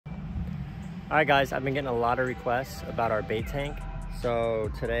All right guys, I've been getting a lot of requests about our bait tank.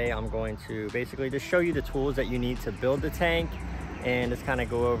 So today I'm going to basically just show you the tools that you need to build the tank and just kind of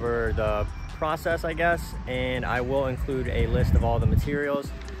go over the process, I guess. And I will include a list of all the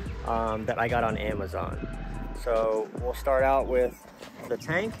materials that I got on Amazon. So we'll start out with the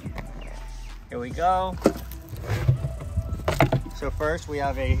tank. Here we go. So first we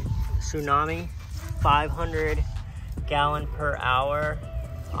have a Tsunami 500 gallon per hour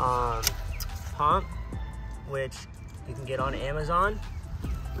pump, which you can get on Amazon.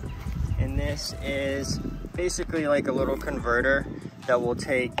 And this is basically like a little converter that will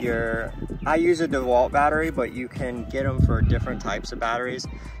take your, I use a DeWalt battery, but you can get them for different types of batteries.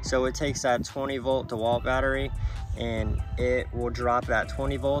 So it takes that 20 volt DeWalt battery and it will drop that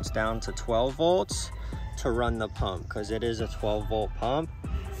 20 volts down to 12 volts to run the pump, because it is a 12 volt pump.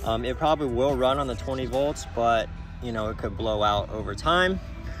 It probably will run on the 20 volts, but you know, it could blow out over time,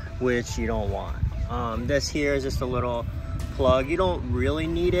 which you don't want. This here is just a little plug. You don't really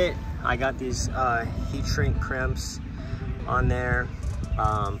need it. I got these heat shrink crimps on there,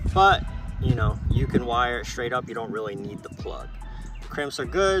 but you know, you can wire it straight up. You don't really need the plug. The crimps are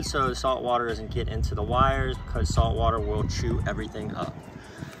good so the salt water doesn't get into the wires, because salt water will chew everything up.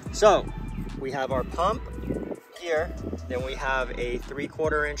 So we have our pump here, then we have a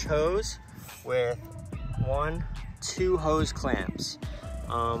 3/4 inch hose with 2 hose clamps.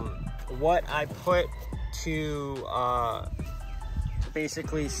 What I put to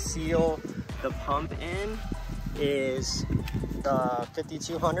basically seal the pump in is the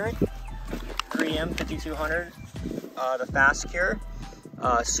 5200, 3M 5200, the Fast Cure,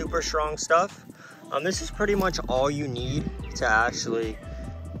 super strong stuff. This is pretty much all you need to actually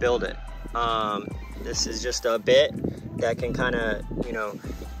build it. This is just a bit that can kind of, you know,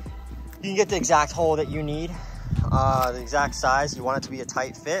 you can get the exact hole that you need, the exact size. You want it to be a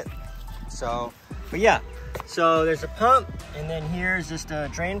tight fit. So, but yeah, so there's a pump, and then here's just a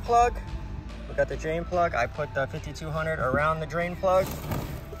drain plug. We got the drain plug. I put the 5200 around the drain plug,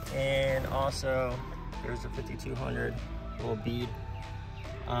 and also there's a 5200 little bead.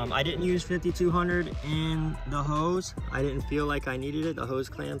 I didn't use 5200 in the hose. I didn't feel like I needed it. The hose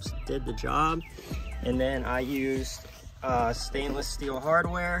clamps did the job. And then I used stainless steel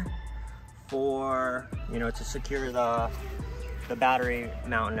hardware for, you know, to secure the battery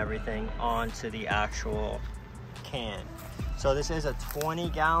mount and everything onto the actual can. So this is a 20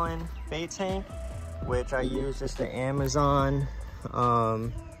 gallon bait tank, which I use just the Amazon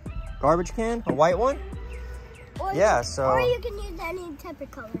garbage can, a white one. Or or you can use any type of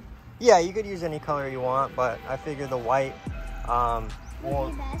color. Yeah, you could use any color you want, but I figure the white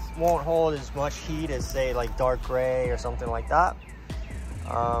won't hold as much heat as, say, like dark gray or something like that.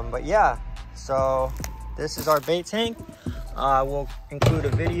 But yeah, so this is our bait tank. We'll include a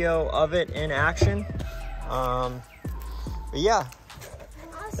video of it in action. But yeah,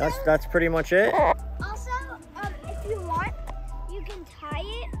 also, that's pretty much it. Also, if you want, you can tie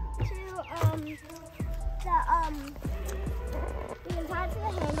it to you can tie it to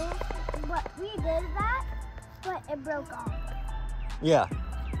the handle. But we did that, but it broke off. Yeah.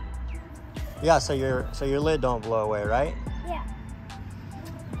 Yeah, so your lid don't blow away, right? Yeah.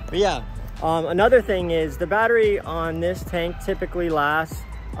 But yeah, another thing is the battery on this tank typically lasts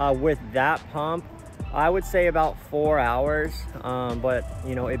with that pump, I would say about 4 hours. But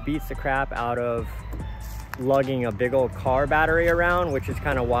you know, it beats the crap out of lugging a big old car battery around, which is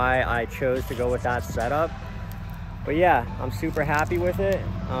kind of why I chose to go with that setup. But yeah, I'm super happy with it.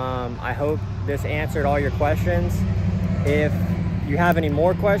 I hope this answered all your questions. If you have any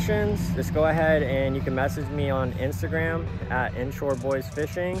more questions, just go ahead and you can message me on Instagram at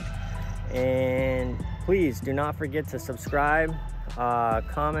InshoreBoysFishing. And please do not forget to subscribe,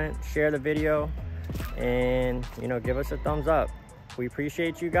 comment, share the video, and you know, give us a thumbs up. We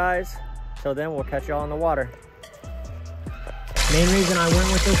appreciate you guys. Till then, we'll catch y'all in the water. Main reason I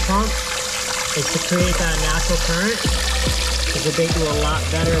went with this pump is to create that natural current, because the bait do a lot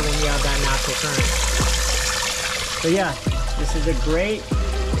better when you have that natural current. So yeah, this is a great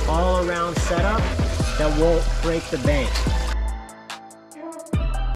all-around setup that won't break the bank.